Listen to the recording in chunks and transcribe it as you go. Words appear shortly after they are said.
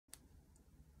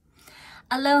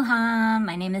Aloha,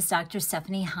 my name is Dr.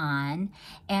 Stephanie Han,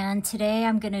 and today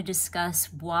I'm going to discuss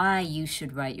why you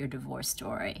should write your divorce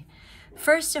story.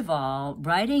 First of all,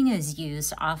 writing is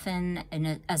used often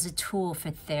as a tool for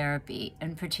therapy,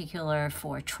 in particular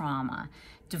for trauma.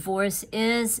 Divorce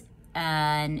is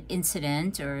an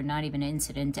incident, or not even an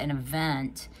incident, an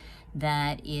event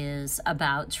that is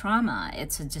about trauma.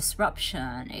 It's a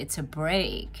disruption, it's a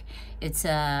break, it's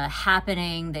a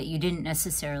happening that you didn't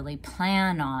necessarily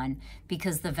plan on,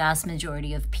 because the vast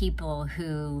majority of people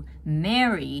who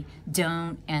marry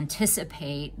don't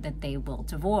anticipate that they will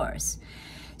divorce.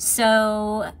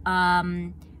 So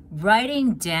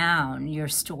writing down your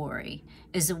story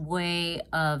is a way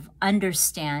of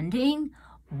understanding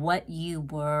what you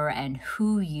were and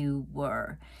who you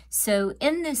were. So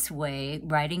in this way,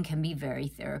 writing can be very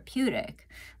therapeutic.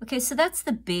 Okay, so that's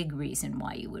the big reason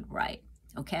why you would write,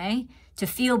 okay? To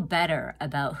feel better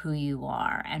about who you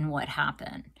are and what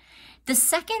happened. The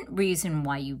second reason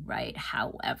why you write,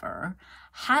 however,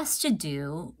 has to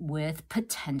do with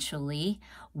potentially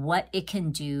what it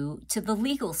can do to the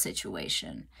legal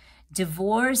situation.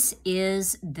 Divorce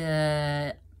is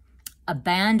the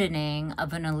abandoning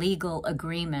of an illegal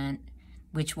agreement,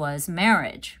 which was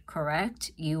marriage,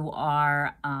 correct? You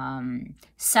are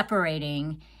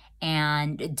separating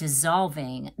and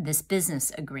dissolving this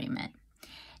business agreement.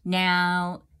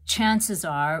 Now, chances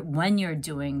are when you're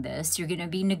doing this, you're going to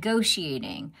be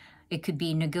negotiating. It could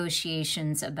be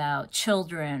negotiations about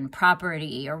children,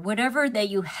 property, or whatever that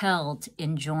you held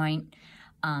in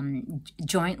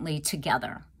jointly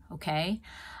together, okay?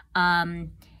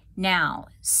 Now,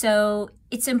 so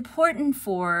it's important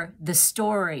for the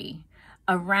story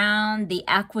around the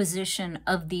acquisition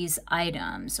of these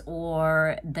items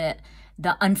or the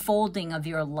unfolding of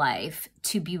your life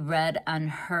to be read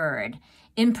unheard,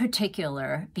 in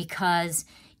particular because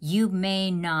you may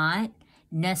not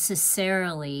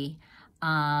necessarily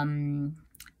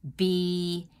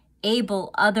be able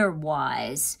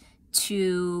otherwise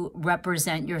to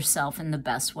represent yourself in the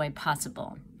best way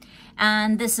possible.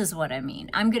 And this is what I mean.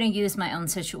 I'm going to use my own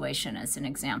situation as an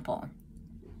example.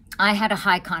 I had a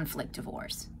high conflict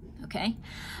divorce, okay?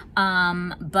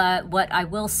 But what I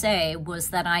will say was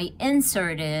that I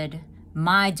inserted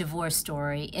my divorce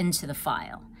story into the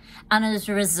file. And as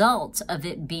a result of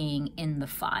it being in the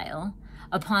file,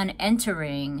 upon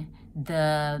entering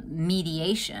the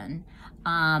mediation,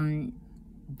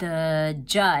 the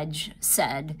judge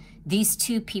said these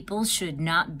two people should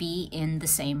not be in the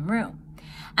same room.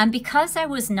 And because I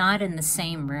was not in the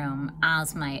same room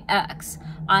as my ex,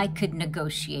 I could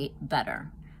negotiate better,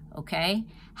 okay?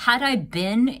 Had I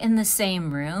been in the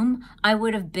same room, I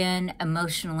would have been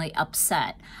emotionally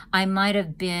upset. I might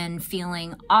have been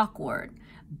feeling awkward.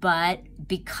 But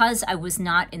because I was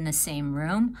not in the same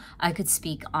room, I could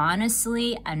speak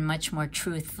honestly and much more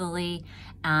truthfully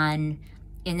and,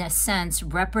 in a sense,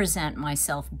 represent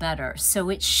myself better. So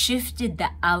it shifted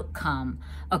the outcome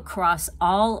across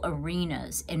all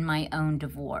arenas in my own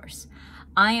divorce.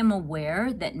 I am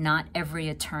aware that not every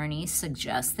attorney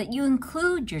suggests that you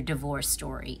include your divorce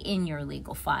story in your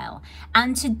legal file.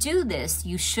 And to do this,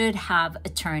 you should have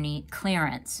attorney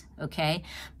clearance, okay?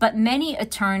 But many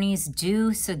attorneys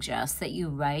do suggest that you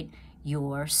write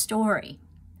your story,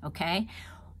 okay?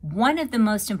 One of the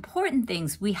most important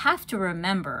things we have to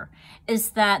remember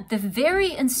is that the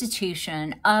very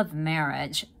institution of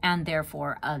marriage and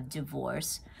therefore of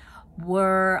divorce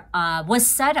was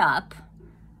set up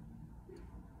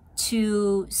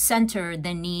to center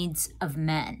the needs of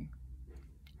men,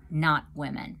 not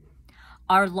women.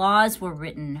 Our laws were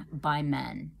written by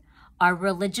men. Our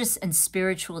religious and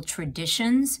spiritual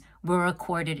traditions were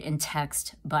recorded in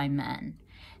text by men.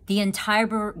 The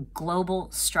entire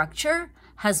global structure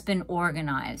has been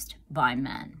organized by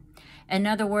men. In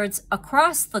other words,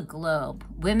 across the globe,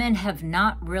 women have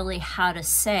not really had a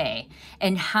say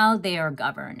in how they are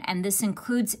governed, and this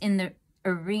includes in the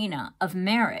arena of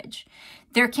marriage.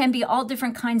 There can be all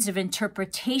different kinds of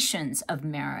interpretations of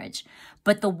marriage,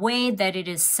 but the way that it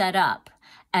is set up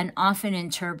and often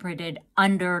interpreted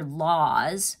under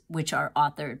laws, which are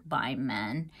authored by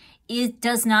men, it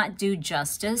does not do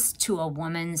justice to a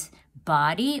woman's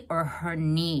body or her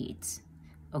needs.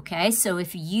 Okay, so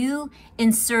if you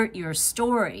insert your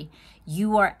story,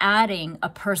 you are adding a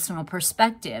personal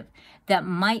perspective that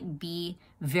might be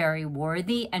very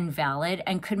worthy and valid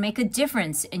and could make a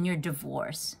difference in your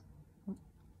divorce.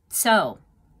 So,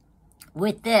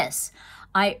 with this,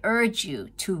 I urge you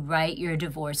to write your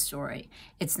divorce story.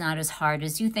 It's not as hard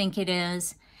as you think it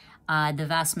is. The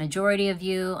vast majority of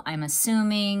you, I'm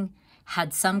assuming,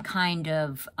 had some kind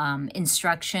of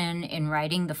instruction in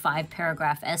writing the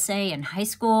 5-paragraph essay in high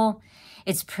school,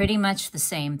 it's pretty much the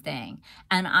same thing.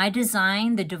 And I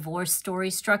designed the divorce story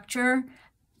structure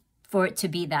for it to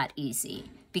be that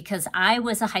easy because I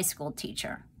was a high school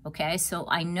teacher, okay? So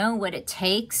I know what it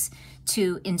takes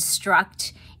to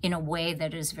instruct in a way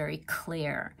that is very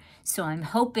clear. So I'm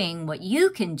hoping what you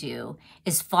can do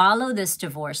is follow this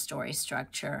divorce story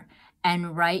structure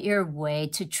and write your way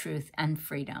to truth and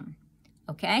freedom,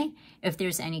 okay? If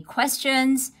there's any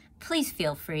questions, please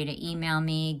feel free to email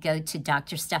me. Go to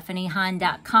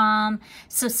drstephaniehahn.com.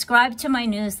 Subscribe to my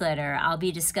newsletter. I'll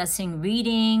be discussing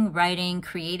reading, writing,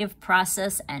 creative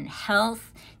process, and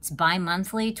health. It's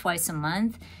bi-monthly, twice a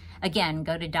month. Again,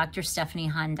 go to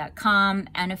drstephaniehahn.com.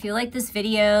 And if you like this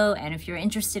video and if you're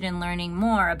interested in learning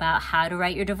more about how to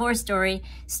write your divorce story,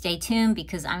 stay tuned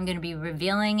because I'm going to be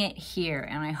revealing it here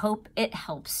and I hope it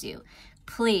helps you.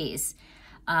 Please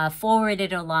forward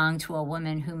it along to a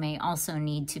woman who may also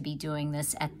need to be doing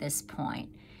this at this point.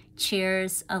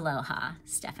 Cheers. Aloha.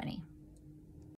 Stephanie.